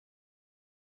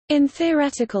In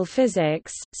theoretical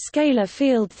physics, scalar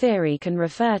field theory can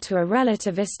refer to a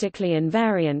relativistically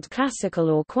invariant classical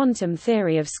or quantum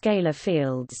theory of scalar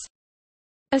fields.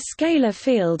 A scalar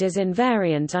field is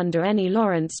invariant under any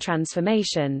Lorentz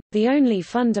transformation. The only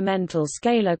fundamental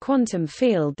scalar quantum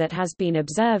field that has been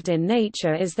observed in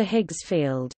nature is the Higgs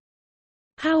field.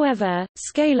 However,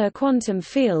 scalar quantum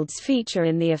fields feature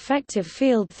in the effective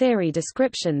field theory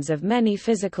descriptions of many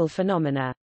physical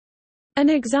phenomena. An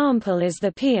example is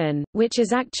the pion, which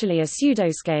is actually a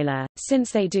pseudoscalar.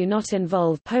 Since they do not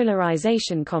involve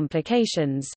polarization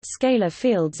complications, scalar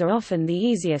fields are often the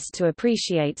easiest to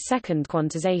appreciate second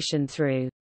quantization through.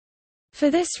 For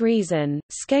this reason,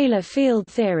 scalar field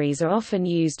theories are often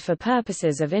used for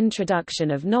purposes of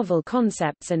introduction of novel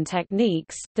concepts and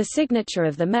techniques. The signature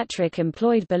of the metric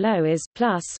employed below is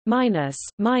plus, minus,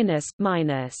 minus,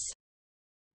 minus.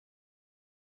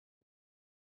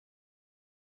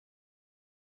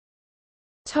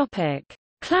 Topic: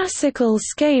 Classical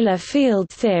scalar field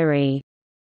theory.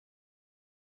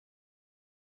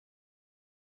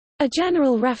 A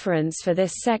general reference for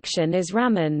this section is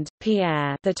Ramond,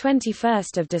 Pierre, the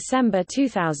 21st of December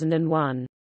 2001.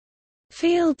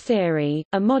 Field Theory: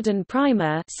 A Modern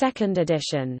Primer, 2nd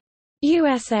edition.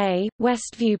 USA: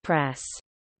 Westview Press.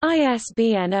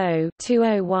 ISBN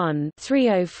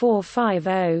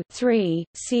 0-201-30450-3,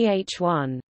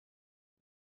 ch1.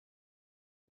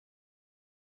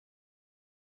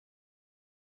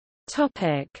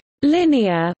 Topic: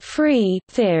 Linear free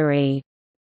theory.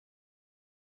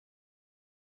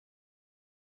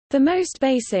 The most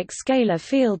basic scalar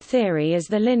field theory is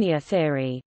the linear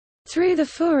theory. Through the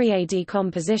Fourier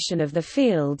decomposition of the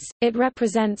fields, it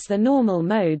represents the normal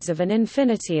modes of an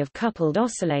infinity of coupled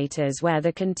oscillators where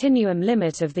the continuum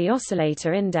limit of the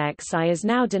oscillator index I is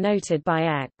now denoted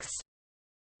by x.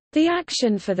 The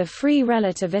action for the free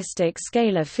relativistic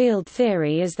scalar field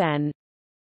theory is then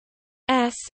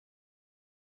S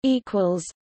equals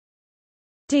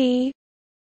d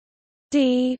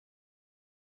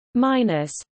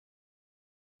minus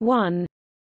 1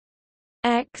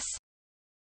 x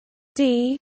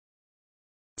d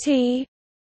t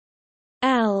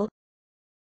l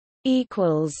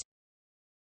equals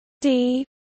d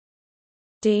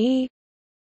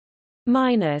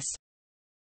minus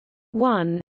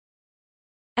 1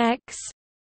 x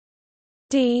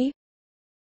d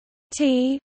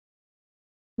t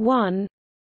 1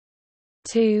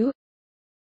 2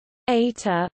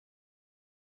 eta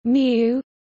mu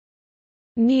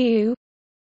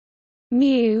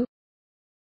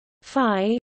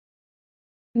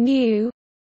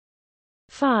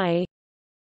phi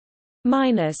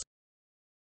minus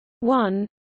 1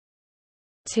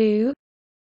 2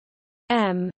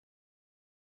 m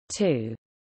 2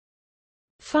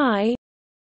 phi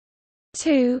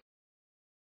 2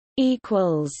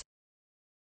 equals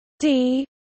d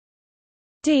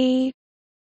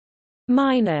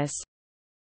minus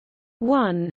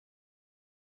 1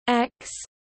 x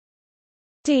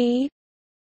d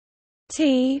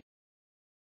t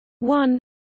 1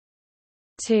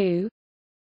 2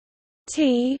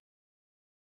 t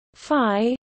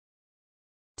phi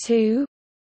 2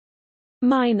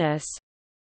 minus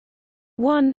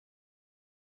 1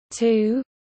 2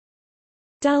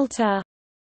 delta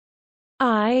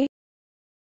I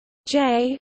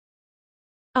j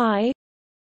I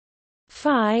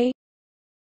phi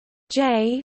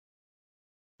j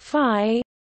phi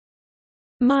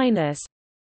minus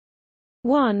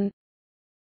 1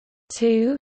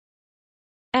 2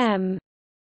 m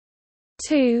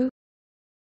 2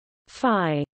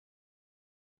 phi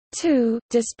 2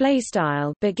 display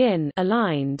style begin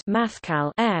aligned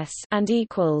mathcal s and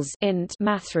equals int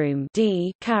mathroom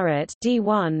d caret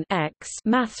d1 x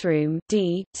mathroom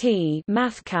d t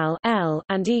mathcal l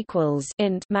and equals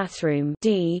int mathroom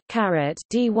d caret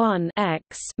d1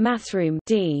 x mathroom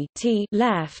d t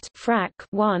left frac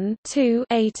 1 2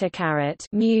 eta caret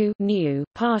mu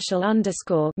partial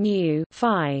underscore mu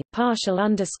phi partial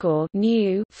underscore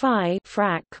nu phi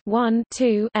frac 1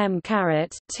 2 m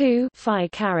caret 2 phi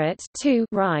caret 2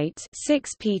 right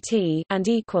 6 pt and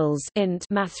equals int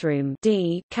mathroom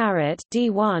d caret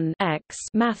d1 x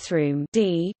mathroom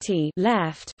d t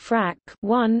left frac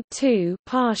 1 2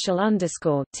 partial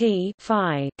underscore t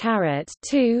phi caret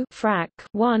 2 frac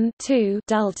 1 2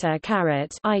 delta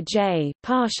caret ij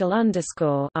partial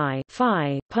underscore I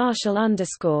phi partial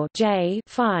underscore j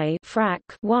phi frac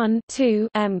 1 2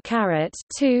 m caret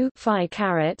 2 phi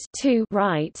caret 2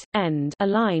 right end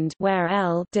aligned where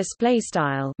L display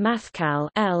style mathcal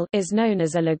L is known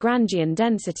as a Lagrangian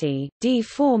density,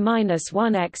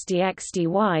 d4-1 x dx dy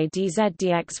dz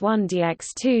dx1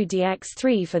 dx2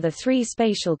 dx3 for the three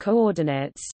spatial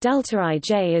coordinates. Delta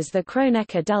ij is the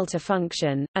Kronecker delta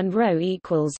function, and ρ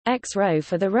equals x ρ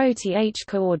for the ρth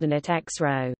coordinate x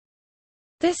ρ.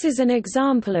 This is an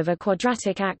example of a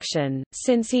quadratic action,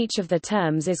 since each of the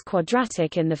terms is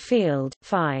quadratic in the field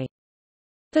phi.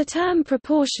 The term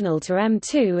proportional to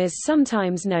M2 is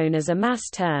sometimes known as a mass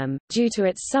term, due to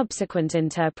its subsequent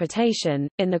interpretation,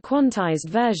 in the quantized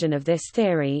version of this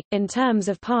theory, in terms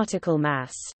of particle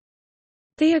mass.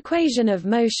 The equation of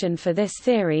motion for this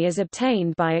theory is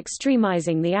obtained by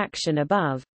extremizing the action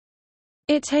above.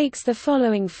 It takes the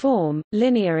following form: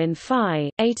 linear in phi,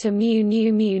 eta mu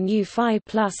nu phi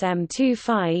plus m2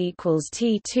 phi equals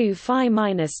t2 phi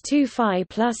minus 2 phi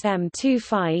plus m2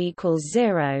 phi equals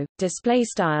 0. Display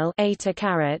style eta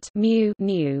caret mu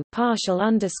nu partial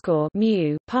underscore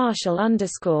mu partial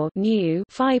underscore nu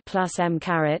phi plus m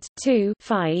caret 2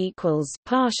 phi equals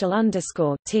partial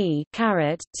underscore t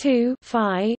caret 2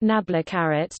 phi nabla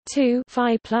caret 2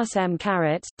 phi plus m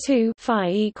caret 2 phi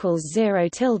equals 0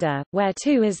 tilde, where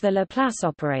 2 is the Laplace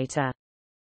operator.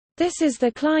 This is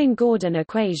the Klein-Gordon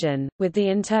equation, with the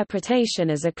interpretation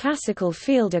as a classical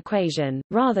field equation,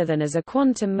 rather than as a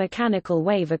quantum mechanical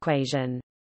wave equation.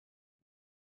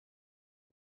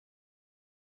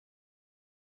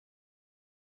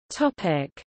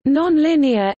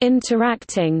 Nonlinear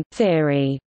interacting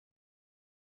theory.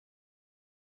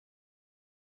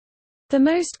 The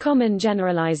most common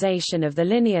generalization of the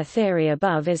linear theory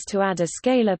above is to add a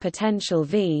scalar potential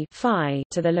V phi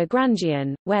to the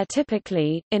Lagrangian, where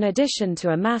typically, in addition to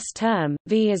a mass term,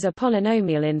 V is a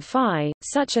polynomial in phi.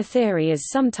 Such a theory is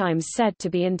sometimes said to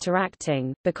be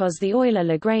interacting, because the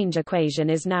Euler-Lagrange equation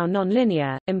is now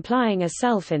nonlinear, implying a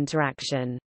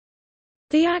self-interaction.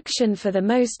 The action for the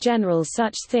most general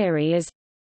such theory is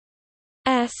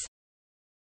S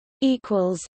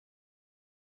equals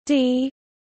D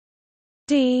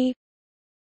d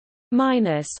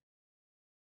minus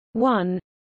 1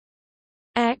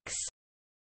 x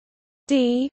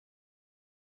d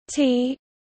t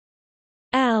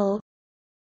l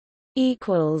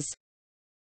equals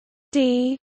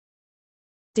d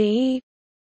d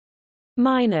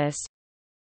minus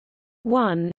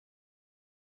 1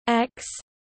 x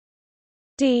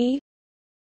d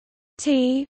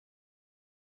t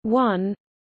 1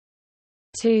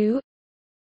 2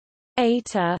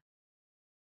 eta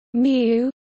mu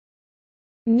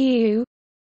nu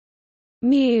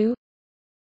mu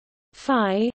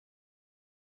phi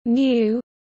nu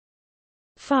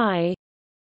phi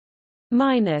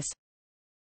minus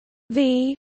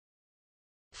v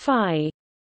phi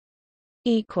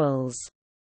equals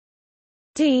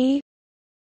d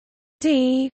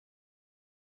d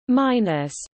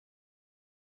minus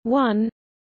 1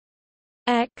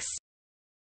 x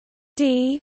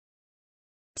d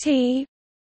t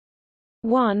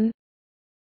 1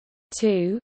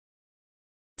 2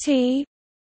 t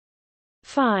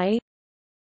phi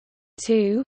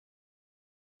 2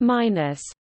 minus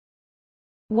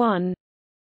 1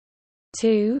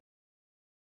 2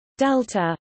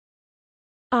 delta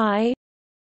I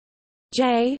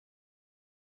j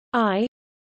I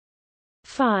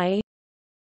phi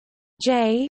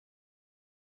j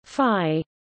phi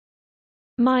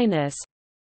minus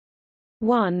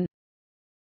 1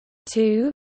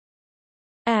 2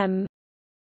 m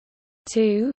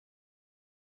 2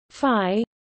 phi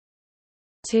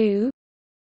 2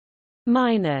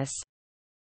 minus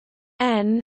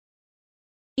n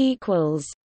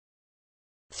equals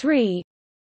 3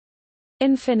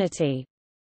 infinity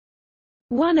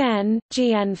 1 n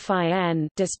gn phi n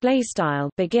display style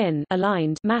begin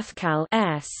aligned mathcal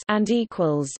s and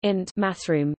equals int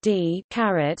mathroom d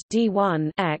caret d1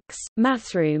 x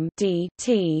mathroom d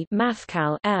t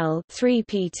mathcal l 3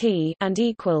 pt and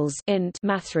equals int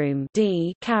mathroom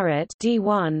d caret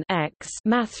d1 x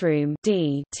mathroom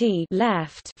d t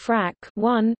left frac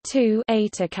 1 2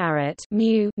 eta caret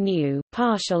mu nu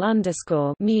partial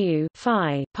underscore mu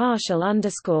phi partial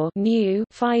underscore nu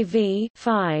phi v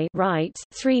phi right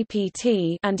 3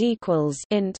 pt and equals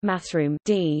int mathroom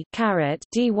d caret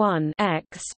d1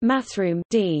 x mathroom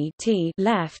d t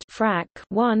left frac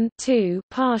 1 2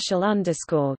 partial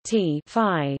underscore t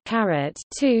phi caret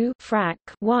 2 frac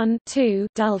 1 2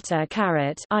 delta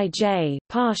caret ij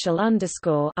partial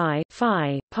underscore I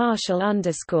phi partial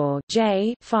underscore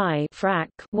j phi frac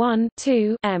 1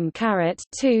 2 m caret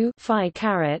 2 phi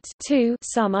caret 2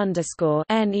 sum underscore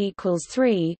n equals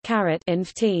 3 caret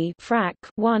inf t frac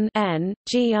 1 n n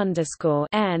g underscore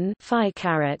n phi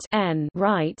caret n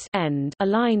right end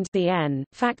aligned. The n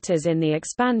factors in the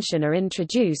expansion are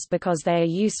introduced because they are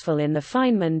useful in the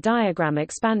Feynman diagram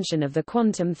expansion of the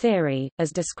quantum theory,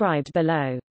 as described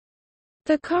below.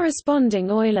 The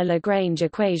corresponding Euler-Lagrange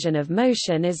equation of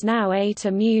motion is now a to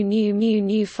mu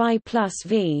nu phi plus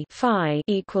v phi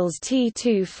equals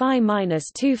t2 phi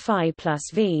minus 2 phi plus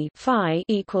v phi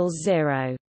equals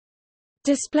 0.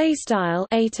 Display style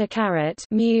a to caret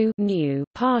mu nu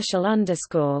partial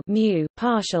underscore mu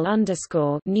partial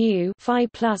underscore nu phi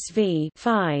plus v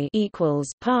phi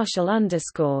equals partial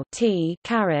underscore t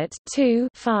caret 2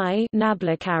 phi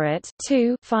nabla caret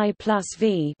 2 phi plus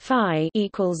v phi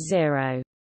equals 0.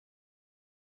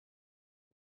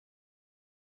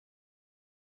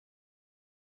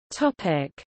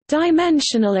 Topic: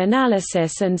 Dimensional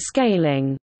analysis and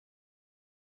scaling.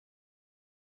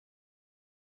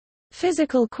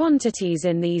 Physical quantities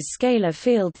in these scalar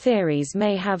field theories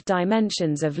may have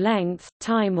dimensions of length,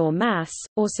 time or mass,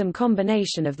 or some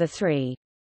combination of the three.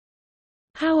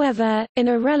 However, in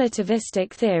a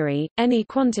relativistic theory, any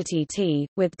quantity t,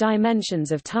 with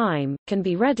dimensions of time, can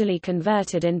be readily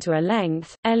converted into a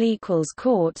length, L equals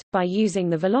cort, by using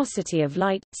the velocity of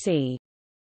light, c.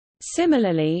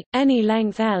 Similarly, any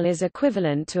length L is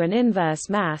equivalent to an inverse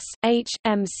mass, h,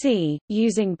 mc,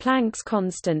 using Planck's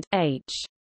constant, h.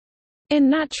 In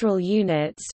natural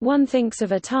units, one thinks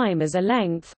of a time as a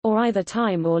length, or either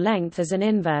time or length as an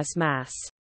inverse mass.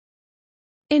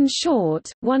 In short,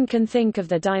 one can think of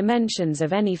the dimensions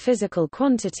of any physical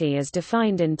quantity as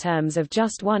defined in terms of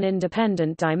just one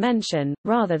independent dimension,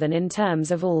 rather than in terms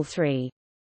of all three.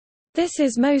 This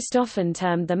is most often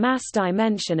termed the mass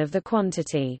dimension of the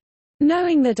quantity.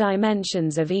 Knowing the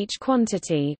dimensions of each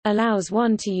quantity, allows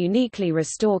one to uniquely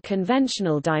restore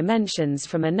conventional dimensions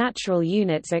from a natural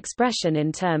unit's expression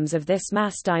in terms of this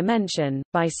mass dimension,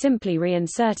 by simply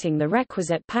reinserting the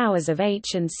requisite powers of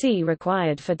h and c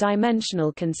required for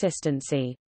dimensional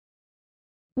consistency.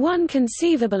 One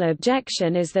conceivable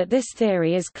objection is that this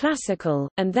theory is classical,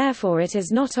 and therefore it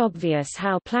is not obvious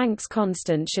how Planck's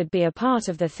constant should be a part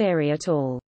of the theory at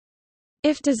all.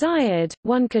 If desired,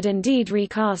 one could indeed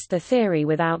recast the theory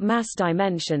without mass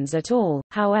dimensions at all,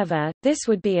 however, this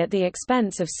would be at the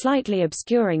expense of slightly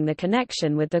obscuring the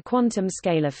connection with the quantum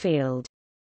scalar field.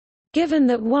 Given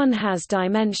that one has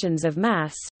dimensions of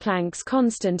mass, Planck's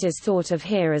constant is thought of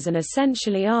here as an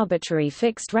essentially arbitrary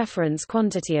fixed reference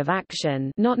quantity of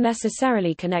action, not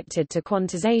necessarily connected to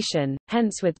quantization,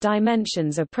 hence with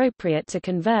dimensions appropriate to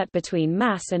convert between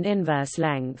mass and inverse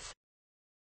length.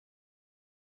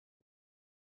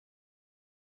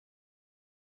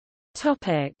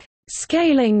 Topic: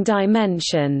 Scaling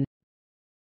dimension.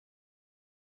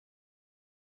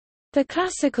 The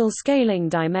classical scaling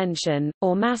dimension,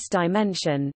 or mass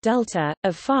dimension, delta,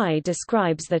 of phi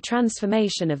describes the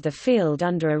transformation of the field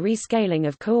under a rescaling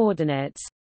of coordinates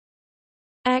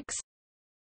x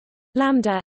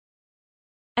lambda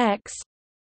x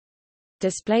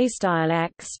display style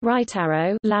x right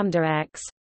arrow lambda x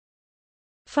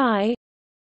phi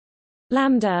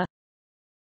lambda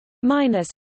minus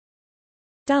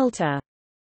delta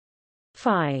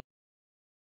phi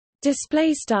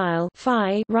display style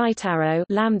phi right arrow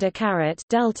lambda caret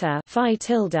delta phi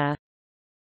tilde.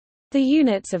 The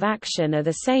units of action are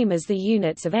the same as the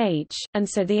units of h, and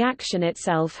so the action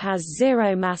itself has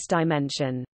zero mass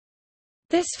dimension.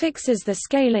 This fixes the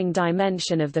scaling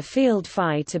dimension of the field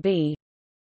phi to be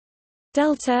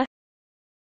delta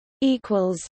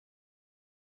equals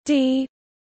d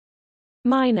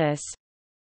minus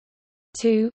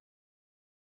 2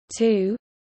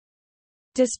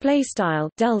 display style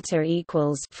delta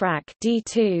equals frac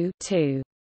d2 2.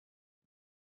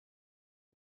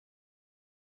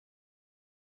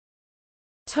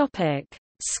 Topic: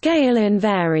 Scale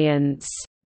invariance.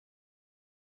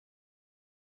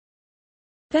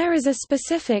 There is a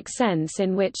specific sense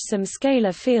in which some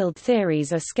scalar field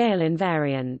theories are scale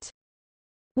invariant.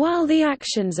 While the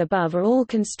actions above are all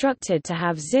constructed to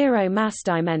have zero mass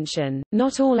dimension,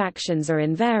 not all actions are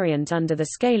invariant under the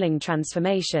scaling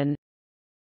transformation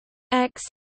x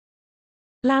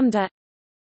lambda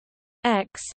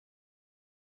x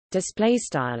display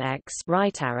style x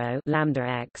right arrow lambda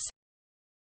x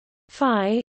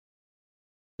phi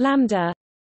lambda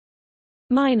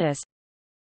minus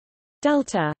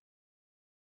delta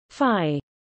phi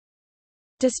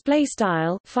display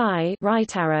style phi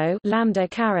right arrow lambda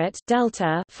caret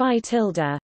delta phi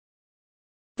tilde.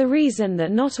 The reason that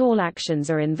not all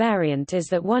actions are invariant is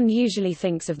that one usually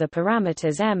thinks of the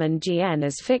parameters m and gn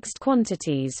as fixed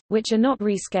quantities, which are not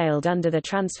rescaled under the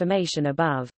transformation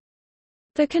above.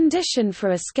 The condition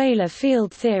for a scalar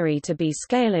field theory to be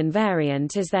scale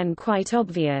invariant is then quite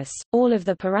obvious. All of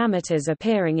the parameters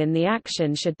appearing in the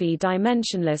action should be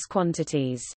dimensionless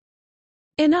quantities.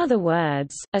 In other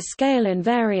words, a scale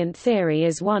invariant theory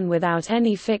is one without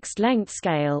any fixed length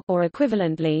scale or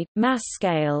equivalently, mass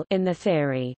scale in the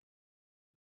theory.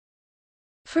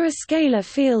 For a scalar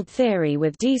field theory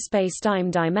with d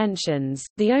spacetime dimensions,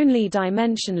 the only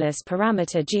dimensionless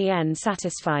parameter Gn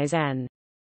satisfies n.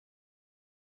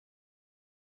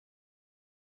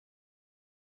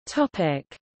 Topic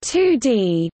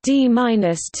 2D,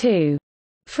 d-2.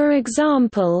 For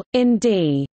example, in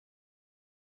D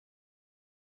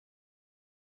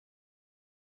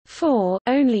 4,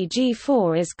 only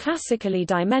G4 is classically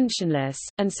dimensionless,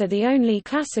 and so the only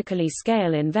classically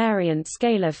scale invariant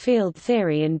scalar field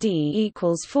theory in D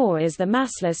equals 4 is the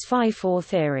massless phi-4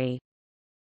 theory.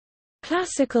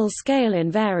 Classical scale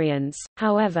invariance,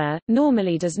 however,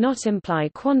 normally does not imply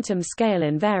quantum scale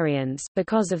invariance,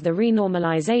 because of the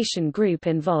renormalization group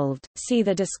involved. See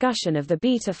the discussion of the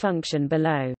beta function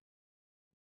below.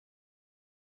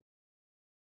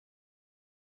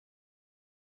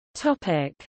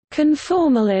 Topic: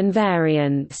 Conformal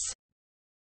invariance.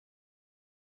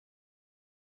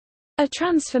 A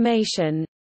transformation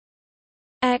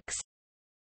x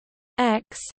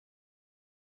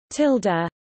tilde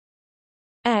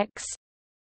x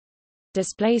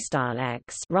display style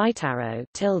x right arrow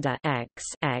tilde x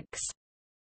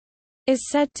is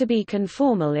said to be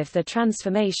conformal if the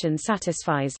transformation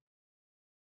satisfies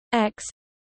x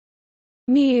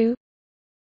mu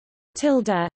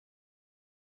tilde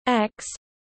x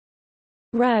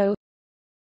rho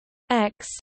x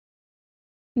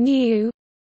nu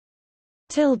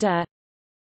tilde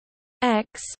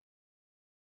x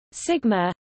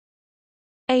sigma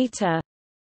eta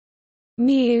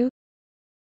mu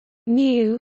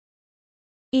nu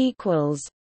equals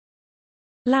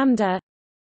lambda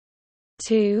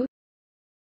 2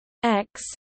 x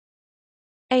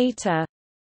eta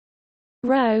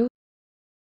rho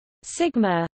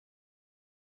sigma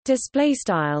display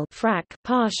style frac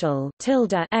partial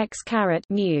tilde x caret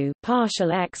mu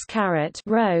partial x caret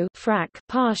rho frac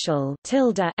partial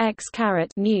tilde x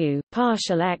caret nu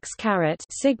partial x caret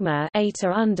sigma eta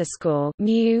underscore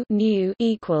mu nu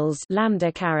equals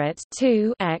lambda caret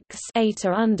 2 x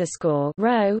eta underscore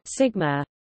rho sigma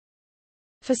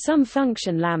for some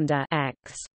function lambda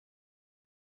x.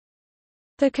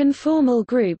 The conformal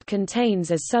group contains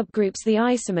as subgroups the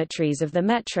isometries of the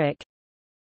metric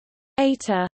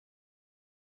eta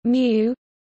mu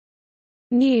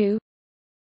nu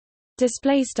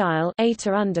display style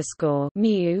eta underscore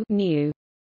mu nu,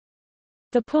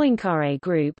 the Poincare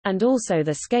group, and also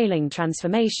the scaling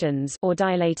transformations or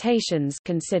dilatations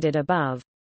considered above.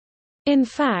 In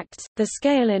fact, the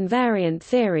scale invariant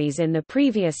theories in the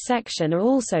previous section are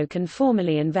also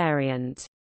conformally invariant.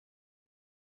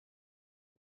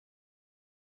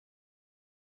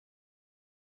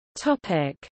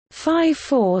 Topic: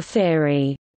 Phi-4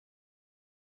 theory.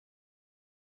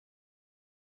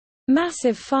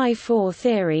 Massive phi-4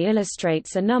 theory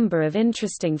illustrates a number of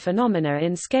interesting phenomena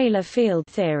in scalar field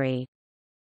theory.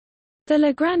 The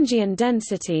Lagrangian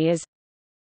density is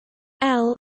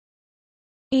L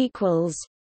equals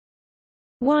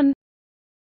 1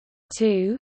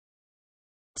 2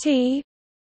 T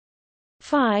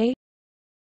phi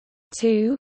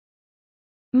 2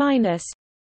 minus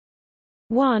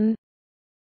 1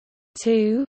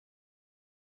 2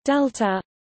 delta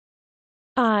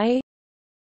I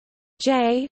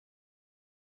j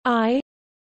I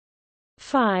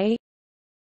phi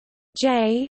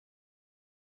j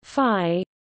phi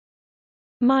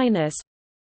minus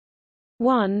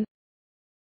 1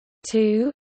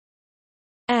 2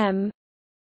 m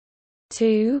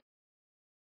 2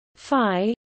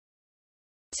 phi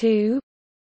 2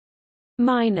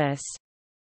 minus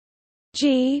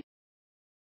g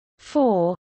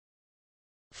 4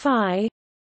 phi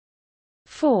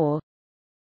 4.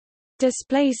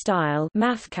 Display style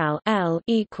mathcal L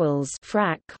equals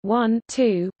frac 1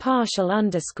 2 partial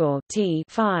underscore T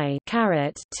phi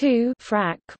caret 2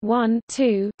 frac 1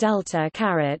 2 delta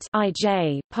caret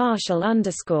IJ partial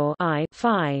underscore I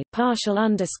phi partial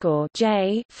underscore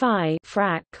J phi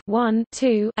frac 1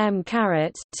 2 M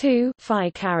caret 2 phi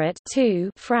caret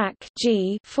 2 frac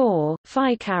G 4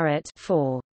 phi caret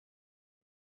 4.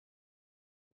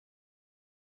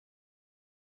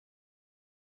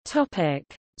 Topic: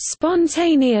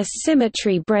 Spontaneous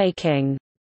symmetry breaking.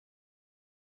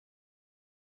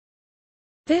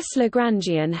 This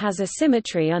Lagrangian has a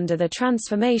symmetry under the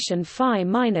transformation phi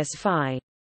minus phi.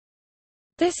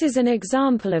 This is an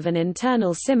example of an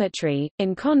internal symmetry,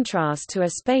 in contrast to a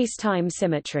space-time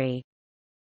symmetry.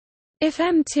 If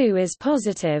M2 is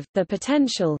positive, the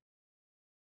potential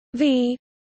V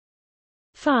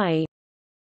phi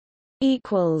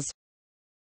equals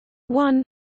 1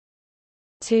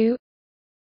 2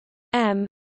 M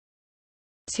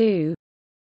 2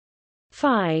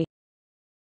 phi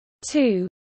 2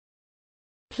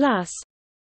 plus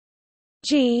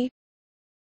G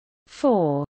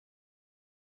 4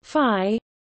 phi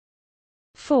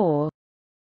 4.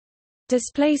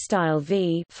 Display style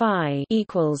V phi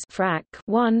equals frac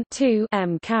 1 2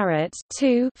 M caret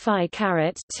 2 phi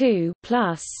caret 2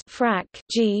 plus frac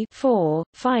G 4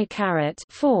 phi caret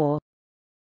 4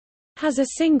 has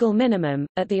a single minimum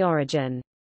at the origin.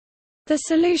 The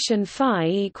solution phi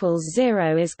equals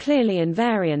 0 is clearly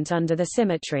invariant under the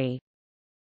symmetry.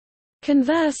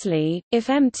 Conversely, if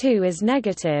M2 is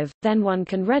negative, then one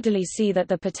can readily see that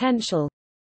the potential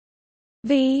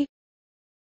V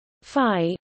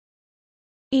phi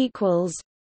equals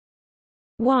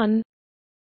 1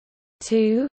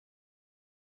 2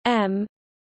 M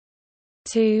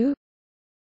 2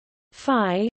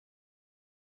 phi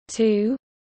 2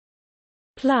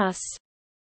 plus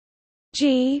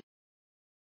G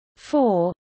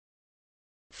 4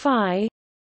 phi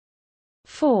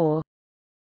 4.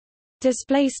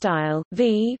 Display style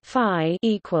V phi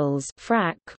equals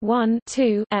frac 1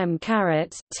 2 M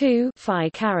caret 2 phi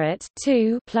caret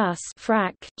 2 plus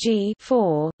frac G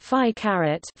 4 phi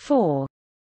caret 4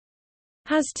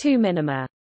 has two minima.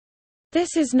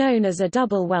 This is known as a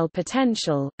double well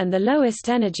potential, and the lowest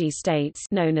energy states,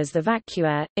 known as the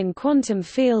vacua, in quantum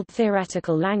field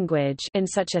theoretical language, in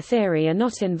such a theory are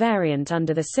not invariant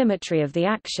under the symmetry of the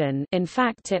action. In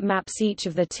fact, it maps each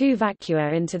of the two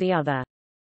vacua into the other.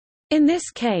 In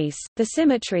this case, the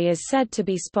symmetry is said to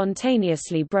be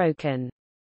spontaneously broken.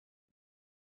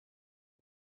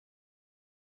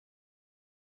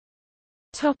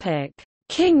 Topic: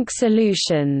 Kink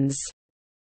solutions.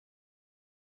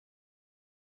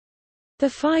 The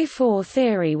phi-4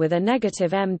 theory with a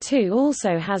negative M2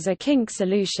 also has a kink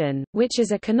solution, which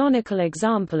is a canonical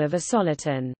example of a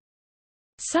soliton.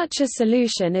 Such a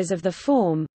solution is of the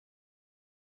form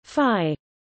phi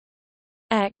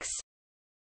x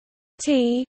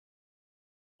t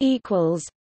equals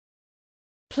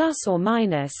plus or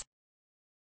minus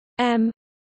m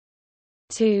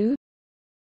 2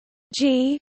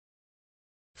 g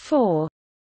 4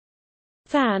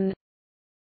 than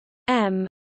m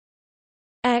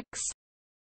x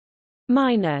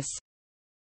minus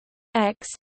x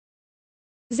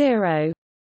 0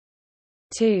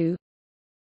 2.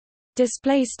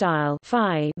 Display style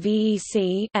phi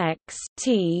vec x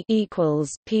t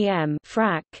equals pm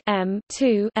frac m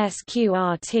 2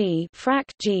 sqrt frac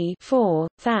g 4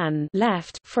 than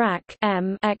left frac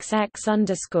m xx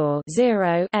underscore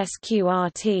 0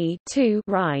 sqrt 2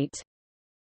 right.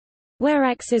 Where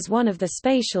x is one of the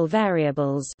spatial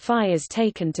variables, phi is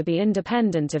taken to be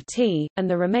independent of t, and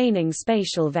the remaining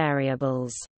spatial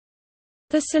variables.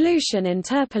 The solution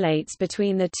interpolates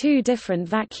between the two different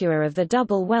vacua of the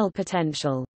double well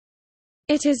potential.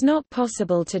 It is not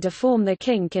possible to deform the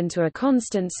kink into a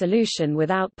constant solution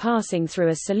without passing through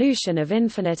a solution of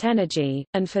infinite energy,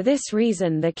 and for this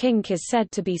reason the kink is said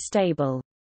to be stable.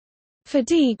 For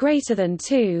d greater than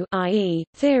 2, i.e.,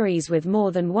 theories with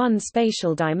more than one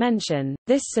spatial dimension,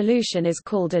 this solution is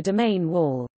called a domain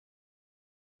wall.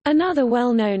 Another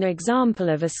well-known example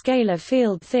of a scalar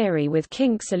field theory with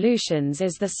kink solutions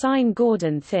is the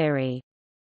Sine-Gordon theory.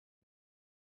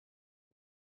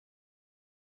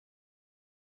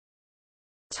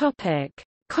 Topic: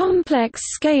 Complex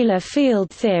scalar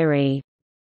field theory.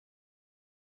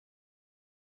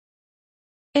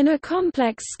 In a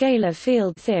complex scalar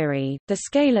field theory, the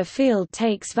scalar field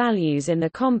takes values in the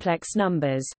complex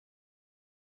numbers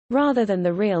rather than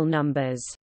the real numbers.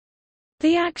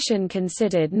 The action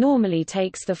considered normally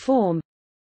takes the form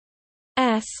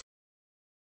S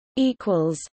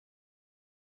equals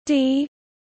D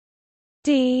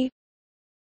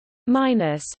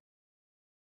minus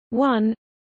 1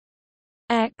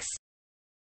 X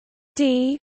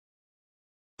D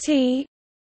T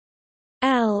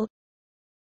L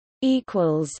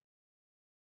equals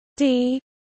D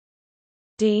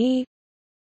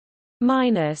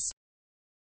minus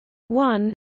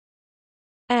 1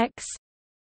 X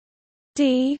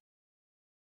D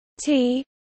T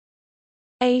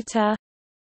eta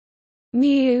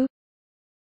mu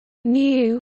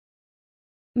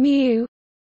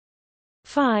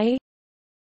phi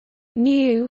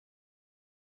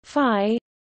phi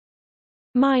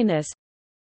minus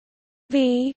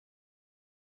V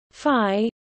phi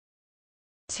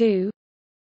 2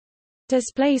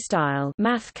 Display style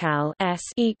mathcal s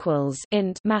equals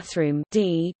int mathroom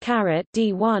d caret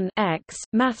d1 x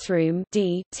mathroom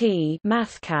d t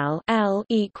mathcal l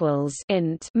equals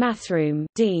int mathroom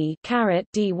d caret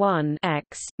d1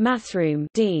 x mathroom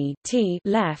d t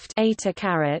left eta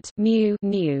caret mu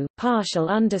new partial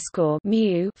underscore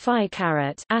mu phi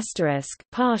caret asterisk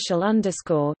partial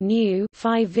underscore new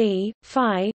phi v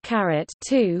phi caret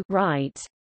 2 right.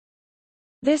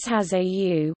 This has a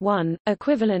U1,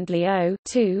 equivalently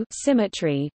O2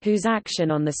 symmetry, whose action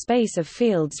on the space of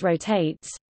fields rotates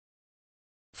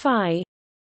phi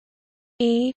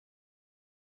e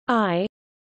I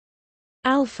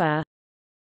alpha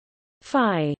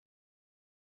phi.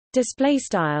 Display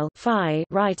style phi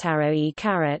right arrow e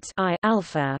caret I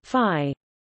alpha phi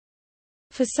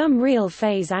for some real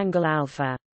phase angle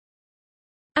alpha.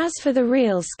 As for the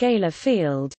real scalar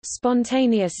field,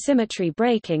 spontaneous symmetry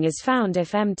breaking is found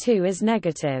if M2 is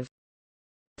negative.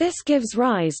 This gives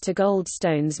rise to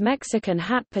Goldstone's Mexican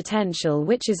hat potential,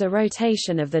 which is a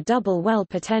rotation of the double well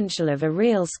potential of a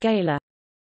real scalar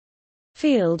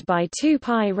field by 2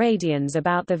 pi radians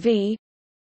about the v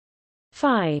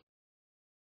phi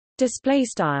display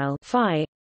style phi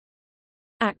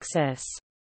axis.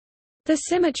 The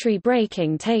symmetry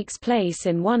breaking takes place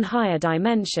in one higher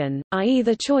dimension, i.e.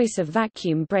 the choice of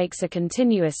vacuum breaks a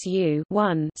continuous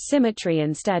U1 symmetry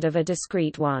instead of a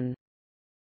discrete one.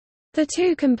 The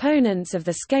two components of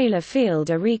the scalar field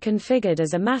are reconfigured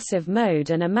as a massive mode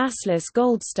and a massless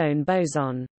Goldstone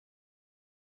boson.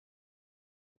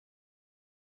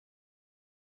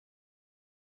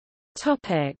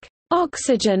 Topic: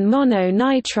 Oxygen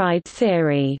mononitride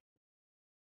theory.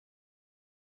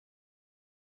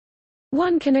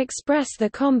 One can express the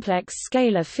complex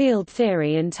scalar field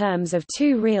theory in terms of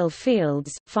two real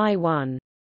fields, phi1.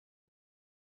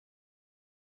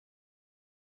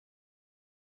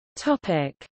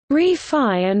 Topic: Re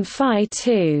phi and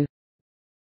phi2.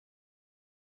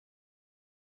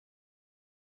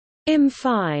 Im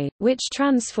phi, which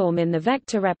transform in the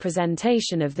vector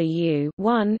representation of the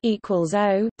U1 equals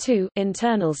O2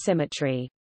 internal symmetry.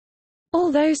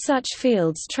 Although such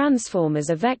fields transform as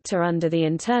a vector under the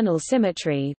internal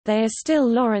symmetry, they are still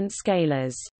Lorentz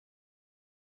scalars.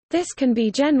 This can be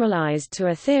generalized to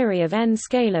a theory of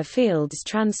n-scalar fields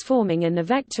transforming in the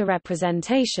vector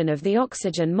representation of the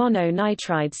oxygen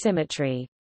mononitride symmetry.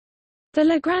 The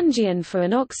Lagrangian for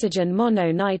an oxygen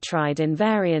mononitride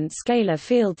invariant scalar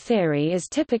field theory is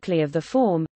typically of the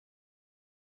form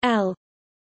L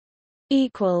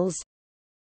equals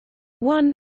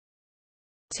 1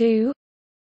 2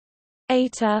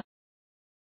 eta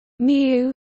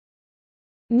mu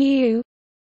nu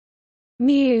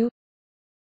mu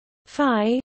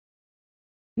phi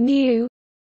nu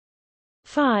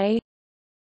phi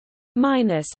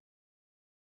minus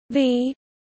v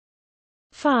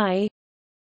phi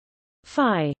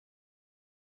phi.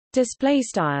 Display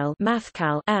style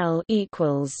mathcal L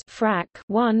equals frac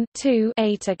 1 2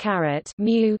 eta caret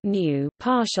mu nu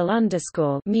partial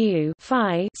underscore mu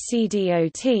phi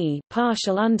cdot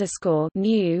partial underscore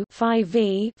nu phi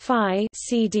v phi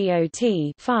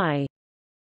cdot phi.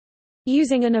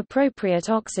 Using an appropriate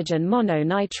oxygen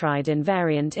mononitride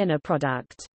invariant inner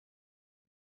product.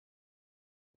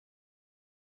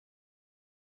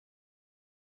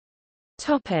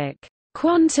 Topic: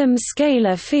 Quantum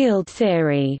scalar field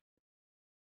theory.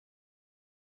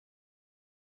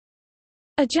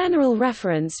 A general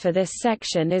reference for this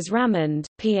section is Ramond,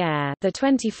 Pierre, the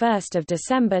 21st of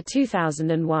December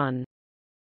 2001.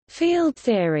 Field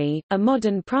Theory: A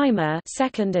Modern Primer,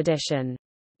 2nd edition.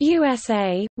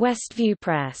 USA, Westview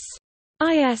Press.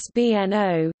 ISBN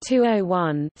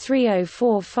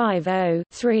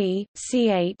 0-201-30450-3,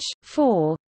 ch.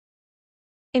 4.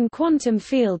 In quantum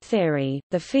field theory,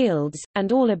 the fields,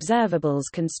 and all observables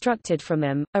constructed from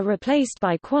them, are replaced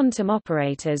by quantum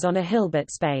operators on a Hilbert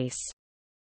space.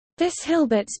 This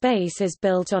Hilbert space is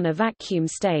built on a vacuum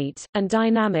state, and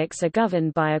dynamics are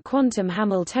governed by a quantum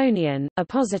Hamiltonian, a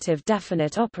positive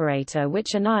definite operator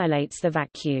which annihilates the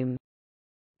vacuum.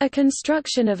 A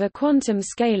construction of a quantum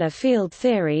scalar field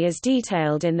theory is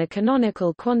detailed in the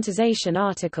canonical quantization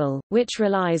article, which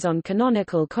relies on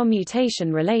canonical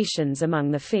commutation relations among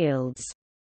the fields.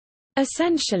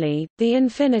 Essentially, the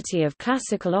infinity of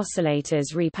classical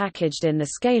oscillators repackaged in the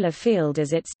scalar field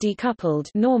as its decoupled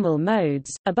normal modes,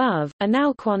 above, are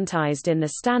now quantized in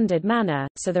the standard manner,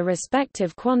 so the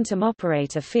respective quantum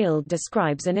operator field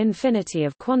describes an infinity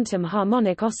of quantum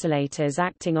harmonic oscillators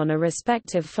acting on a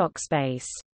respective Fock space.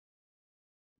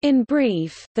 In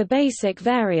brief, the basic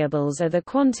variables are the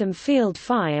quantum field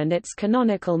phi and its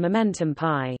canonical momentum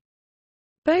π.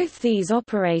 Both these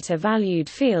operator-valued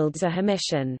fields are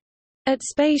Hermitian. At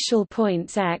spatial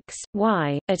points x,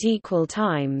 y, at equal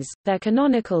times, their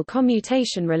canonical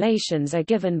commutation relations are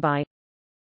given by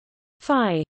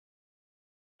phi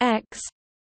x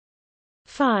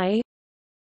phi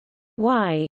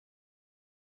y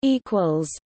equals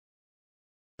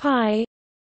pi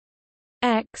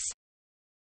x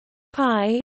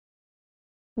pi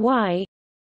y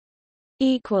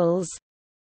equals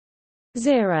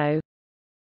 0.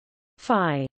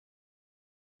 Phi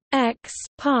x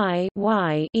pi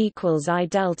y equals I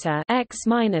delta x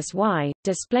minus y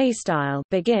display style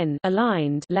begin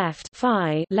aligned left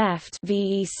phi left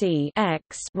vec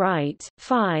x right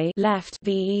phi left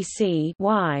vec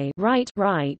y right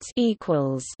right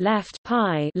equals left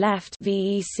pi left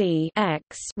vec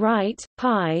x right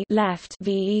pi left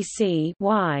vec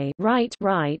y right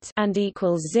right and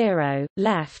equals 0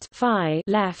 left phi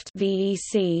left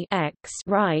vec x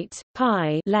right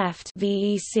pi left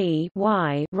vec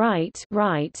y right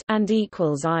right and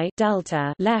equals I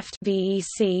delta left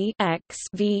vec x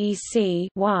vec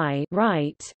y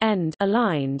right end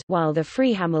aligned, while the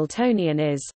free Hamiltonian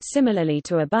is similarly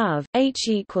to above h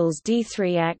equals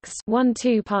d3x 1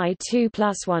 2 pi 2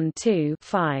 plus 1 2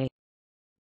 phi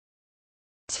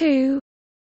 2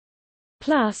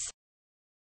 plus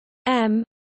m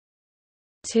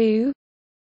 2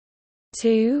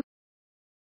 2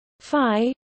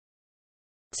 phi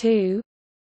 2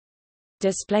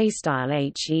 display style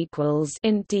h equals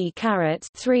int d caret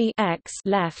 3 x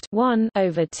left 1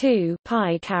 over 2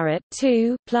 pi caret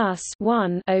 2 plus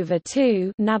 1 over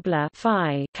 2 nabla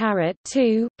phi caret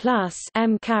 2 plus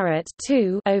m caret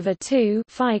 2 over 2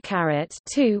 phi caret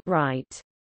 2 right.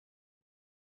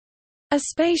 A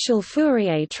spatial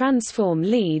Fourier transform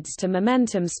leads to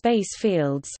momentum space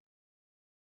fields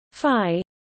phi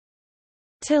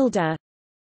tilde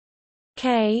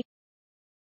k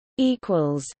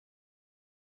equals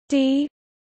d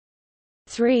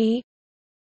 3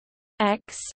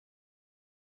 x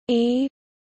e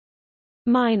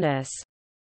minus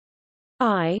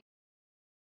I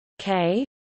k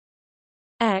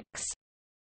x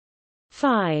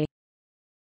phi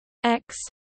x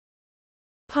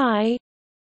pi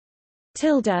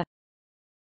tilde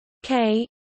k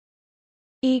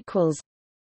equals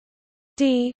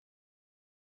d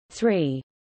 3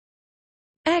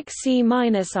 x e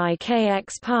minus I k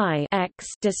x pi x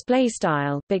display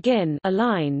style begin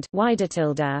aligned wider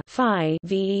tilde phi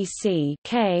vec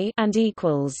k and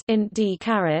equals int d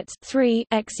caret 3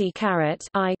 x e caret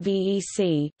I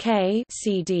vec k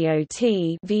c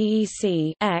dot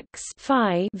vec x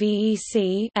phi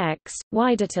vec x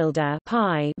wider tilde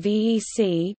pi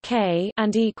vec k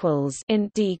and equals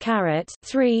int d caret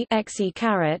 3 x e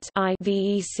caret I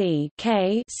vec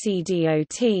k c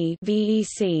dot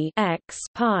vec x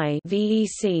pi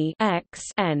vec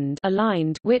x end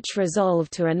aligned, which resolve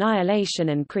to annihilation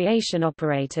and creation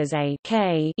operators a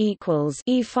k equals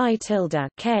e phi tilde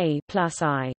k plus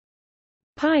I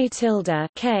pi tilde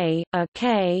k a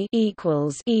k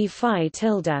equals e phi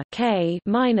tilde k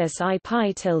minus I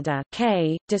pi tilde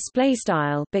k display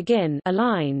style begin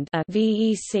aligned a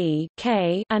vec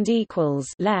k and equals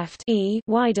left e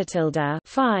wider tilde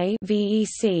phi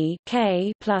vec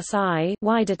k plus I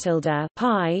wider tilde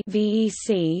pi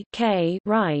vec k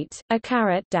right a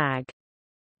caret dag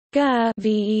Ger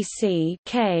vec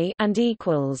k and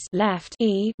equals left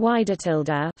e wider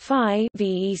tilde phi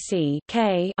vec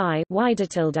k I wider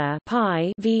tilde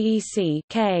pi vec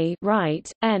k right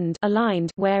end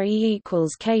aligned, where e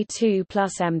equals k2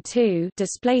 plus m2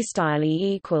 display style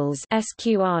e equals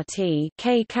sqrt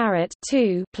k caret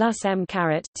 2 plus m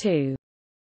caret 2.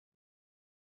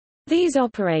 These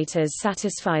operators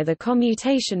satisfy the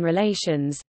commutation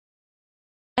relations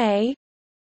a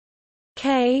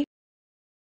k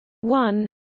 1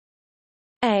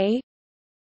 a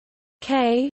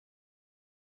k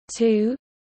 2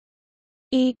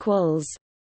 equals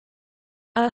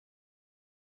a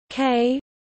k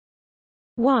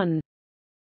 1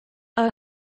 a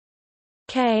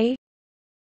k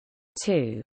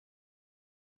 2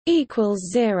 equals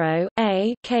 0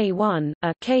 a k1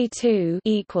 a k2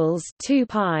 equals 2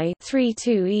 pi 3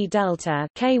 2 e delta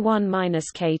k1 minus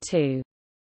k2.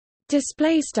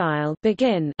 Display style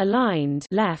begin aligned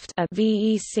left a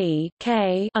vec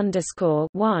k underscore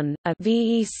 1 a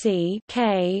vec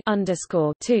k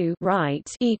underscore 2 right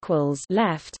equals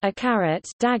left a caret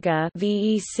dagger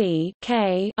vec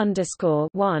k underscore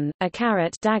 1 a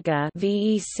caret dagger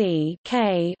vec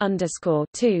k underscore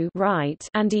 2 right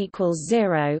and equals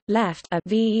 0 left a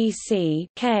vec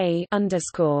k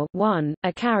underscore 1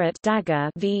 a caret dagger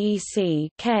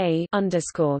vec k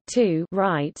underscore 2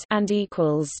 right and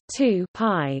equals 2 2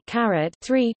 pi caret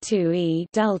 3 2 e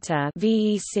delta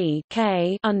VEC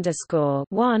K underscore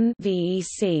 1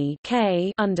 VEC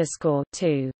K underscore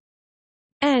 2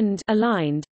 end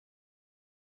aligned.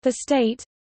 The state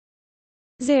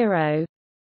 0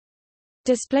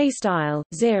 display style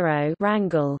 0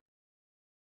 wrangle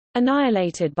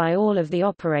annihilated by all of the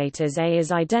operators A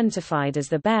is identified as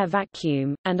the bare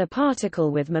vacuum, and a particle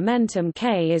with momentum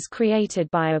k is created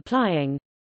by applying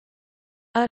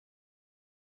a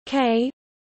k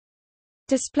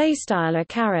display style a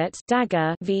caret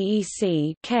dagger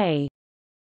VEC K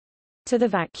to the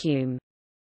vacuum.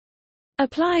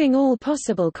 Applying all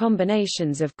possible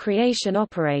combinations of creation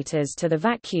operators to the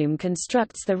vacuum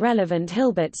constructs the relevant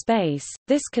Hilbert space.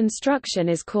 This construction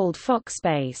is called Fock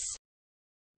space.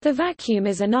 The vacuum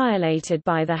is annihilated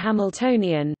by the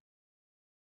Hamiltonian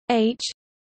H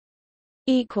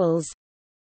equals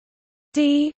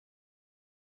D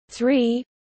 3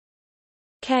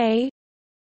 K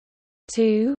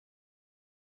 2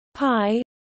 pi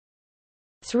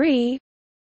 3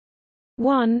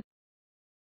 1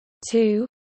 2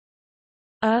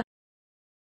 a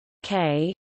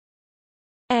K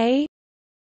a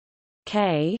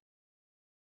K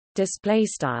display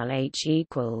style H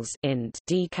equals int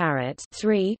D caret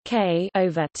 3 K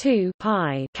over 2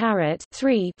 pi caret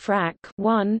 3 frac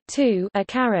 1 2 a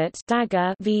caret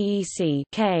dagger VEC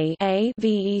K a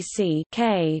VEC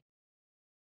K,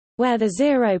 where the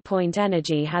 0-point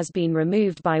energy has been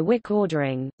removed by Wick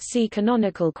ordering. See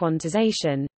canonical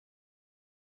quantization.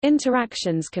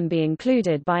 Interactions can be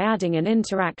included by adding an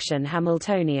interaction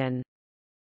Hamiltonian.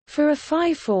 For a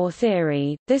phi-4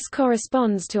 theory, this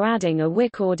corresponds to adding a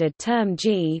Wick-ordered term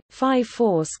G,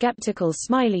 phi-4 skeptical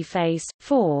smiley face,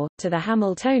 4, to the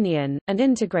Hamiltonian, and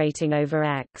integrating over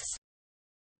X.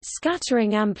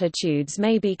 Scattering amplitudes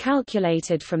may be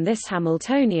calculated from this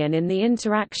Hamiltonian in the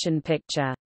interaction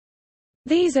picture.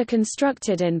 These are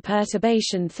constructed in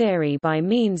perturbation theory by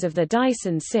means of the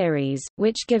Dyson series,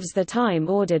 which gives the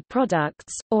time-ordered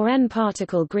products, or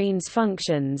n-particle Green's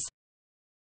functions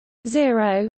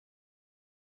 0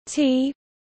 t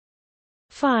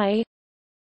phi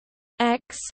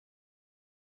x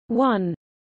 1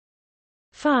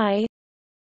 phi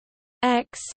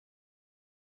x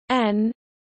n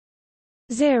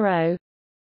 0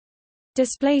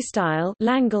 display style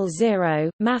Langle 0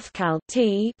 mathcal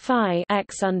t phi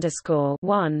x underscore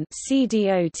 1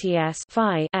 cdots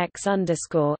phi x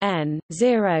underscore n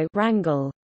 0 wrangle,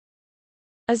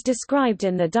 as described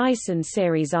in the Dyson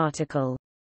series article.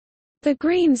 The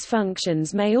Green's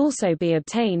functions may also be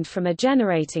obtained from a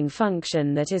generating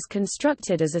function that is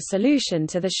constructed as a solution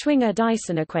to the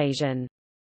Schwinger-Dyson equation.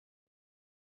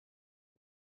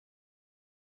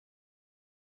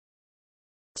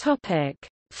 Topic: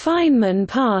 Feynman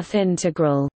path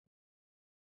integral.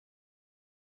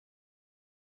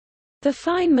 The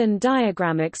Feynman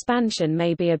diagram expansion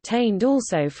may be obtained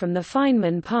also from the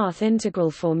Feynman path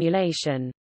integral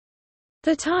formulation.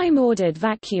 The time-ordered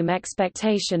vacuum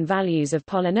expectation values of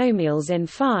polynomials in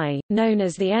phi, known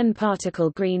as the n-particle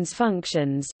Green's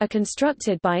functions, are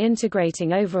constructed by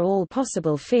integrating over all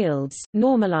possible fields,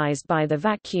 normalized by the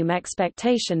vacuum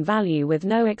expectation value with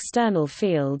no external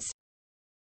fields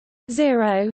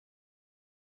 0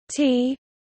 t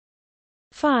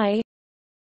phi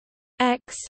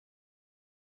x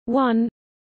 1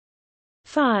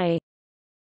 phi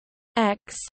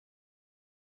x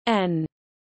n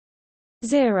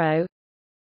 0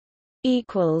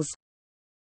 equals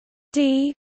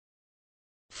d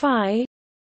phi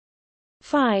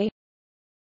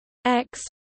x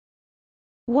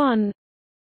 1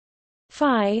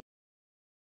 phi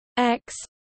x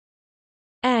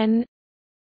n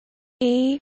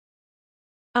e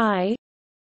I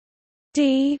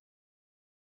d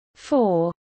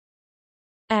 4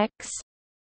 x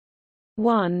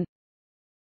 1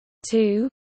 2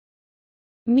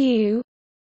 mu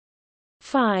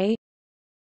phi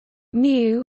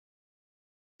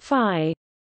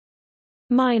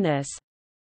minus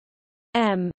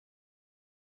m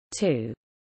 2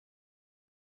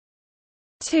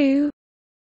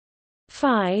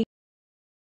 phi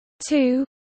 2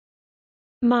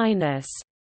 minus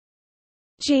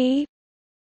G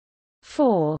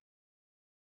 4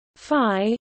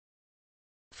 phi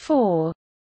 4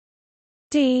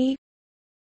 d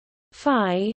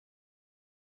phi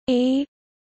e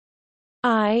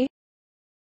I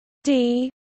d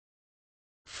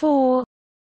 4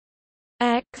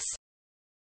 x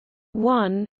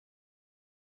 1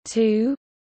 2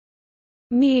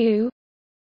 mu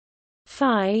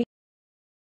phi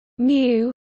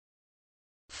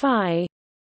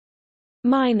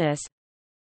minus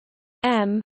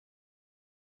m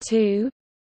 2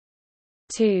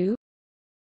 2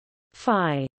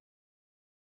 phi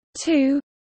 2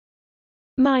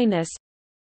 minus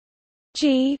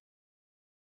G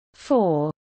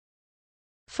 4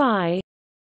 phi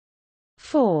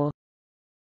 4.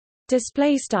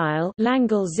 Display style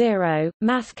Langle 0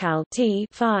 mathcal T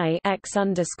phi x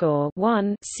underscore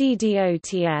 1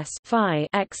 CDOTS phi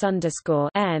x underscore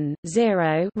n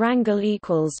 0 wrangle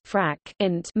equals frac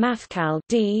int mathcal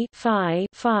D phi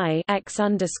x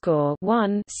underscore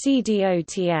 1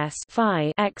 CDOTS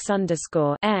phi x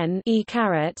underscore n e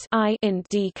caret I int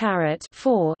D caret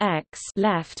 4 x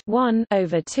left 1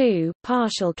 over 2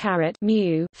 partial caret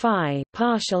mu phi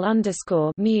partial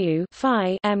underscore mu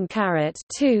phi m caret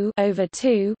 2 over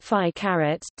 2 phi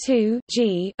caret 2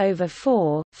 G over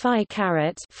 4 phi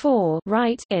caret 4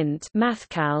 right int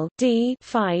mathcal D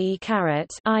phi e caret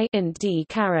I int D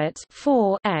caret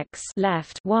 4 x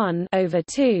left 1 over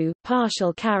 2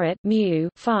 partial caret mu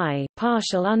phi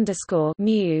partial underscore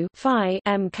mu phi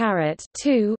m caret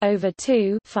 2 over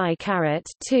 2 phi caret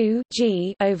 2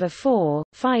 G over 4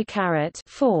 phi caret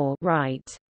 4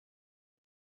 right.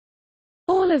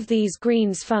 All of these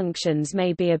Green's functions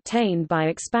may be obtained by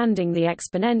expanding the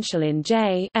exponential in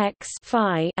J x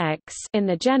phi x in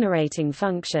the generating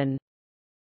function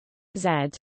z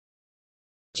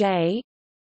J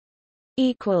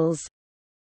equals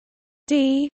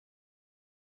D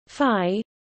phi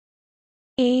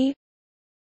e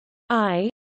I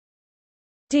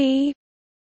D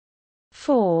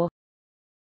 4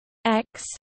 x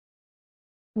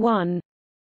 1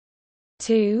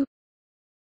 2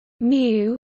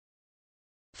 mu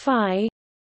phi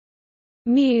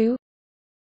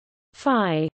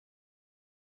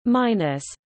minus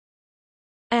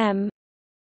m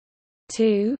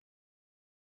 2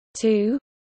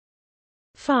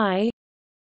 phi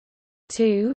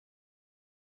 2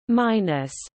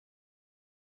 minus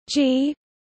G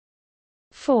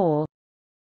 4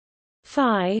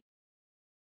 phi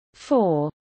 4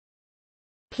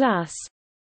 plus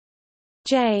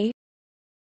J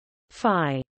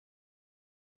phi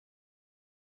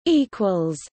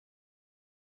equals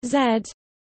Z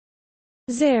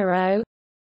 0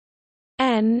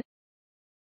 n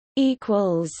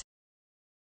equals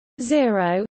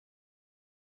 0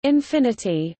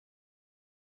 infinity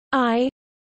I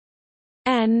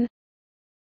n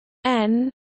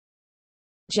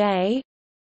J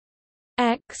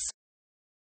x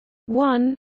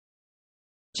 1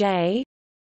 J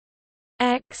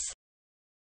x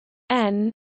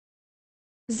n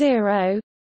 0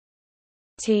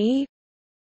 T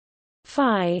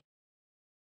phi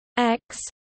x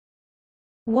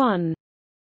 1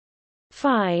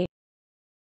 phi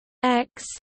x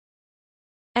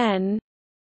n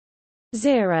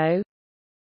 0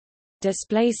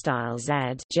 display style Z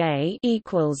J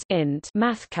equals int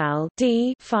mathcal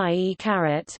D phi e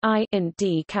caret I int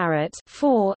D caret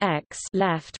 4 x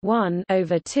left 1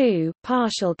 over 2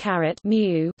 partial caret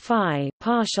mu phi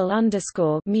partial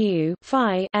underscore mu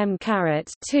phi m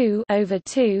caret 2 over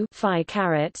 2 phi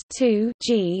caret 2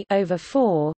 G over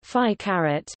 4 phi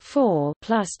caret 4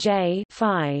 plus J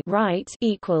phi right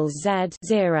equals Z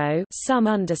 0 sum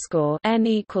underscore n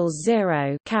equals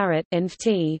 0 caret inf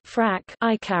T frac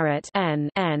I caret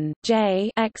n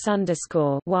J x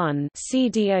underscore 1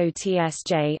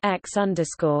 CDOTSJ x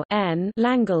underscore n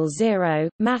Langle 0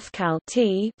 mathcal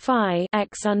T phi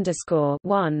x underscore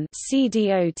 1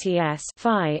 CDOTS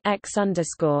phi x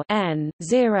underscore n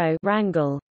 0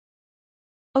 wrangle.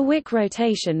 A Wick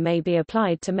rotation may be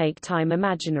applied to make time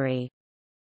imaginary.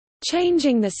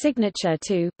 Changing the signature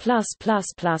to ++++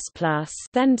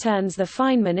 then turns the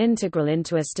Feynman integral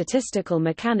into a statistical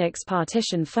mechanics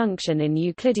partition function in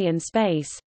Euclidean space.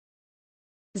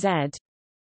 Z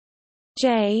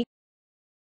J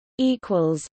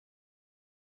equals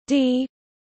D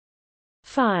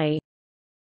phi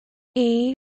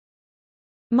e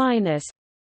minus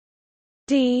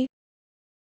D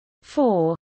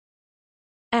 4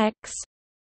 x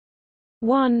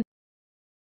 1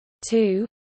 2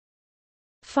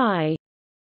 phi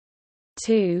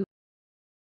 2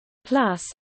 plus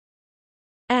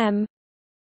m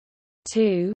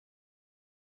 2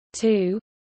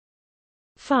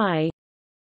 phi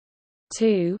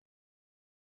 2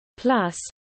 plus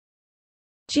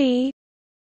G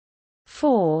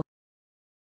 4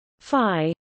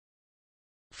 phi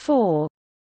 4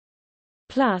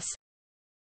 plus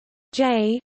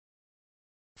J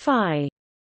phi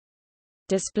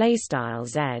display style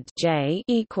z j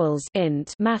equals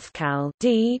int mathcal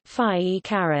d phi e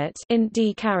caret int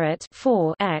d caret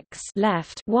 4 x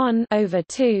left 1 over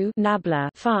 2 nabla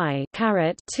phi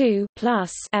caret 2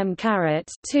 plus m caret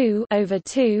 2 over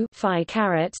 2 phi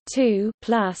caret 2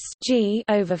 plus g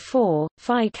over 4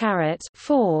 phi caret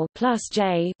 4 plus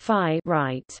j phi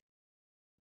right.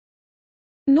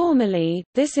 Normally,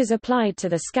 this is applied to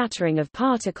the scattering of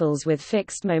particles with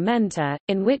fixed momenta,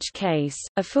 in which case,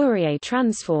 a Fourier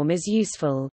transform is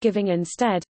useful, giving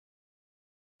instead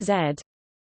z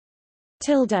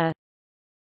tilde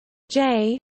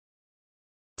j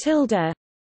tilde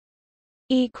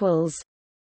equals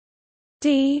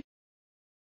d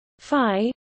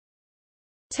phi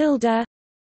tilde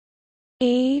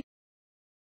e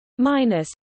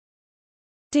minus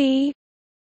d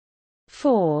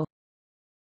 4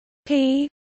 p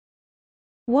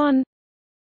 1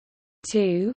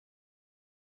 2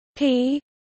 p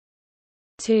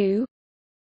 2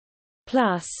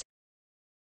 plus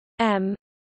m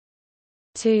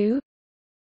 2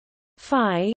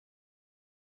 phi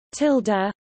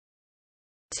tilde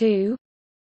 2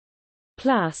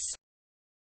 plus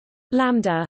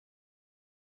lambda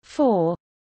 4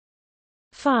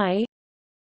 phi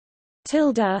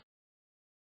tilde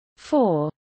 4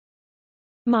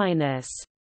 minus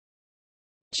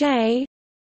j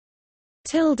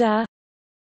tilde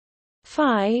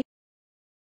phi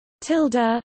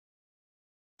tilde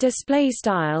display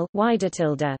style wider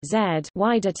tilde z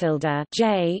wider tilde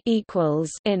j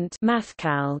equals int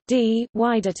mathcal d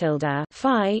wider tilde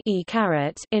phi e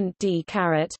caret int d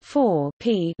caret 4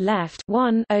 p left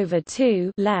 1 over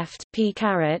 2 left p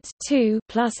caret 2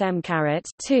 plus m caret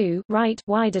 2 right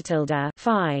wider tilde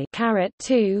phi caret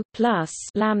 2 plus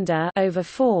lambda over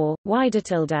 4 wider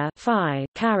tilde phi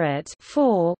caret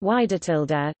 4 wider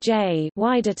tilde j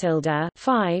wider tilde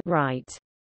phi right.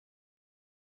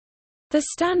 The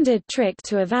standard trick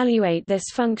to evaluate this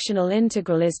functional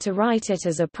integral is to write it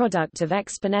as a product of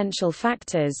exponential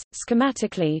factors,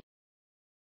 schematically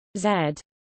z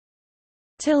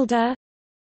tilde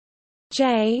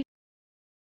j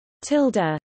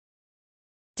tilde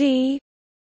d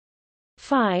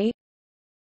phi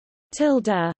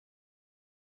tilde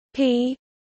p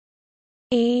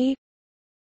e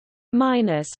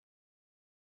minus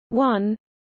 1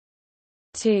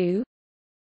 2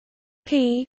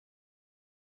 p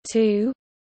 2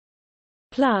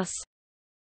 plus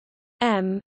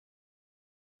m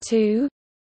 2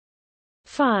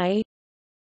 phi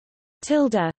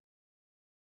tilde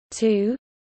 2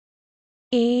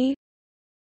 e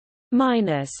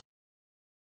minus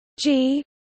g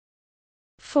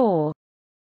 4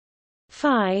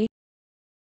 phi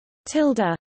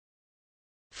tilde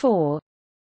 4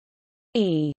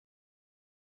 e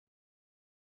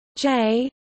j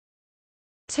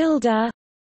tilde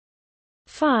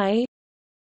phi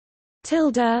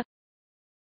tilde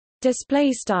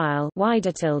display style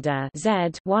wider tilde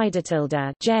z wider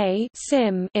tilde j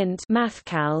sim int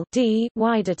mathcal d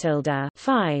wider tilde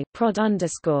phi prod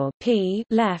underscore p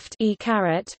left e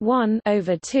caret 1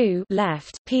 over 2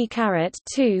 left p caret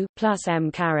 2 plus m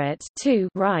caret 2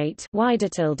 right wider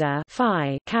tilde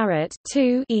phi caret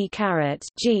 2 e caret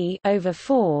g over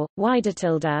 4 wider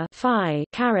tilde phi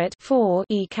caret 4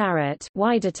 e caret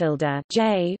wider tilde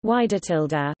j wider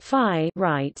tilde phi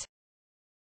right.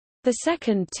 The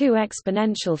second two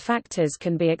exponential factors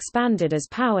can be expanded as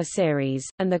power series,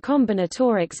 and the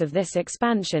combinatorics of this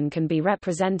expansion can be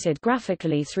represented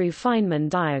graphically through Feynman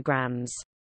diagrams.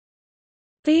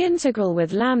 The integral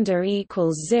with lambda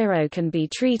equals 0 can be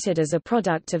treated as a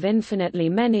product of infinitely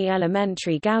many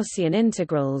elementary Gaussian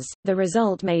integrals. The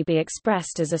result may be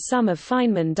expressed as a sum of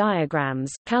Feynman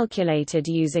diagrams, calculated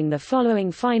using the following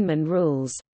Feynman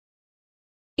rules.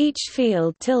 Each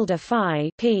field tilde phi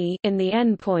p in the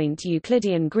n-point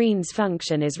Euclidean Green's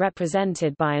function is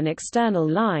represented by an external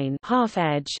line half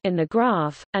edge in the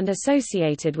graph, and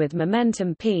associated with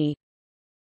momentum p.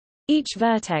 Each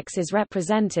vertex is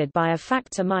represented by a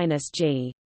factor minus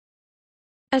g.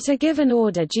 At a given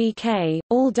order gk,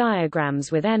 all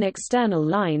diagrams with n external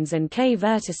lines and k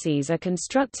vertices are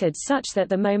constructed such that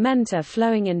the momenta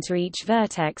flowing into each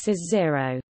vertex is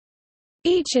zero.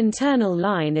 Each internal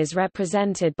line is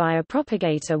represented by a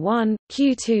propagator 1,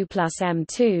 q2 plus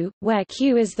m2, where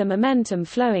q is the momentum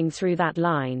flowing through that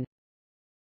line.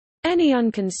 Any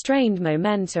unconstrained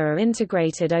momenta are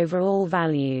integrated over all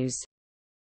values.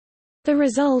 The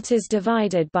result is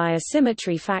divided by a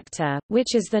symmetry factor,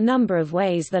 which is the number of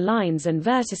ways the lines and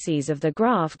vertices of the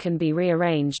graph can be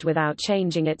rearranged without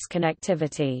changing its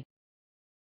connectivity.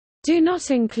 Do not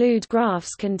include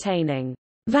graphs containing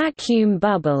vacuum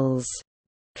bubbles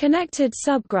Connected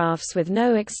subgraphs with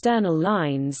no external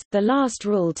lines, the last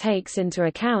rule takes into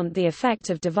account the effect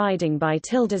of dividing by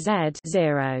tilde z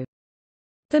 0.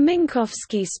 The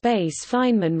Minkowski space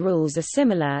Feynman rules are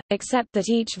similar, except that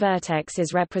each vertex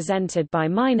is represented by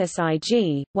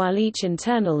 -ig, while each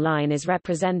internal line is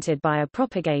represented by a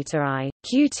propagator I,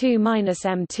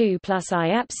 q2-m2 plus I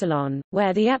epsilon,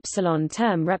 where the epsilon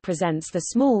term represents the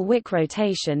small Wick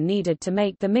rotation needed to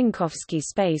make the Minkowski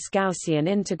space Gaussian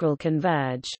integral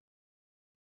converge.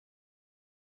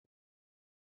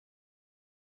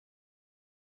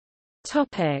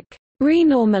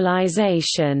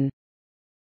 Renormalization.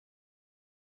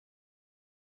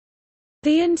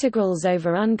 The integrals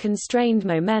over unconstrained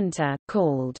momenta,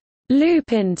 called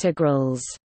loop integrals,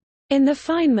 in the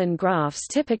Feynman graphs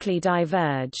typically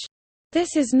diverge.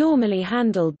 This is normally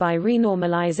handled by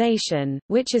renormalization,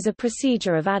 which is a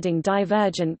procedure of adding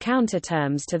divergent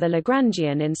counterterms to the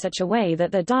Lagrangian in such a way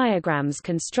that the diagrams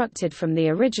constructed from the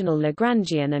original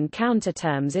Lagrangian and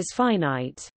counterterms is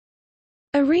finite.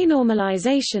 A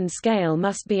renormalization scale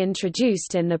must be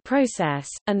introduced in the process,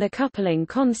 and the coupling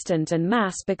constant and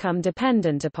mass become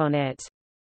dependent upon it.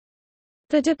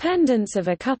 The dependence of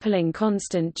a coupling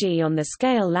constant g on the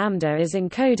scale lambda is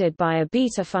encoded by a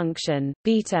beta function,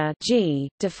 beta g,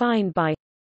 defined by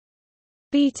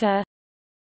beta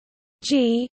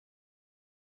g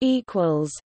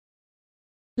equals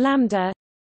lambda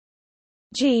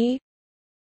g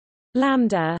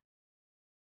lambda.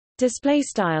 Display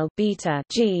style beta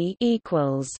g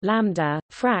equals lambda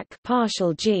frac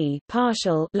partial g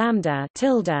partial lambda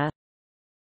tilde.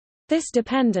 This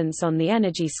dependence on the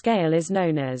energy scale is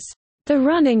known as the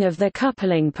running of the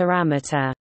coupling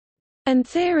parameter, and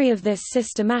theory of this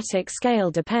systematic scale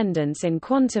dependence in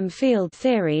quantum field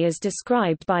theory is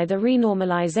described by the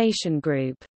renormalization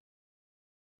group.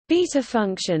 Beta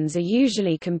functions are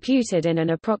usually computed in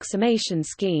an approximation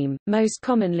scheme, most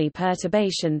commonly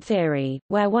perturbation theory,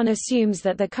 where one assumes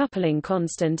that the coupling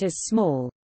constant is small.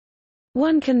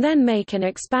 One can then make an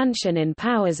expansion in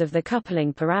powers of the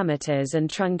coupling parameters and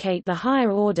truncate the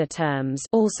higher order terms,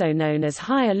 also known as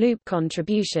higher loop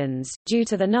contributions, due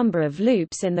to the number of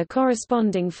loops in the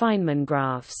corresponding Feynman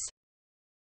graphs.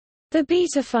 The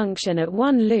beta function at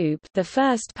one loop, the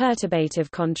first perturbative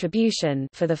contribution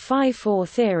for the phi-4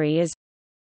 theory, is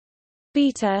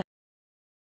beta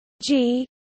g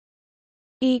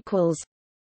equals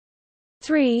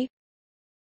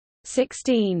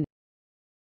 3/16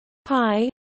 pi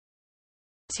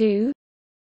 2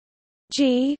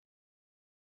 g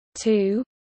 2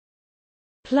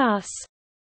 plus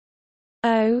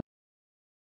o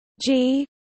g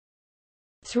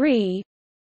 3.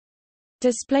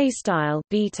 Display style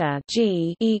beta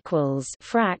g equals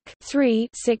frac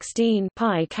 3/16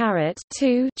 pi caret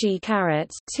 2 g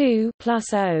caret 2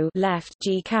 plus o left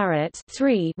g caret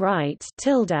 3 right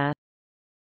tilde.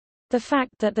 The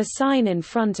fact that the sign in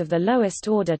front of the lowest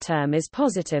order term is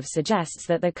positive suggests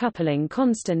that the coupling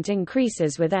constant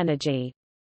increases with energy.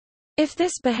 If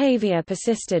this behavior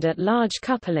persisted at large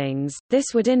couplings,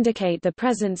 this would indicate the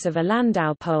presence of a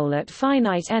Landau pole at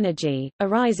finite energy,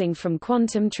 arising from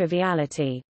quantum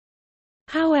triviality.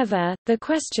 However, the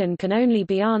question can only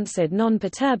be answered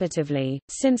non-perturbatively,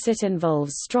 since it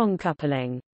involves strong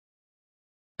coupling.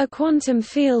 A quantum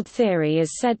field theory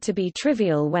is said to be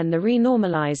trivial when the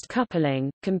renormalized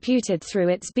coupling, computed through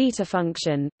its beta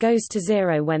function, goes to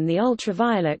zero when the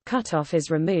ultraviolet cutoff is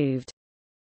removed.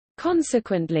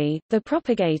 Consequently, the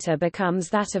propagator becomes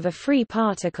that of a free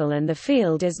particle and the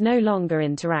field is no longer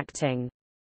interacting.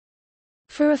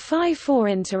 For a phi-4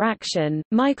 interaction,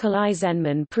 Michael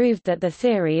Eisenman proved that the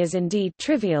theory is indeed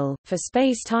trivial, for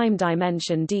space-time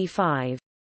dimension d5.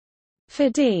 For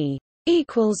d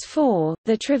equals 4,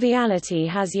 the triviality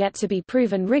has yet to be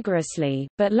proven rigorously,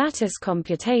 but lattice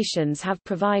computations have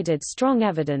provided strong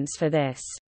evidence for this.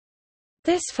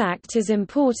 This fact is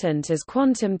important as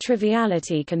quantum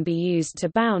triviality can be used to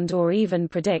bound or even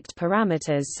predict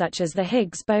parameters such as the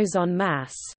Higgs boson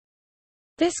mass.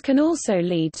 This can also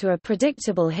lead to a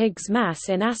predictable Higgs mass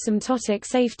in asymptotic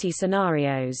safety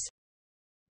scenarios.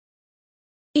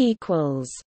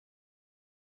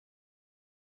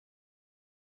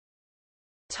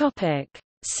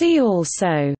 See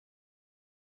also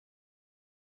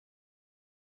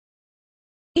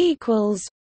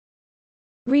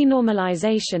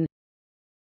Renormalization,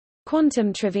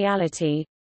 quantum triviality,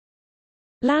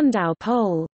 Landau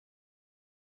pole,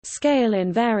 scale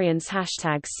invariance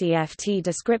 #CFT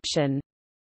description,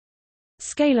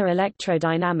 scalar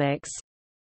electrodynamics.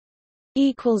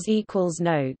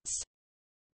 Notes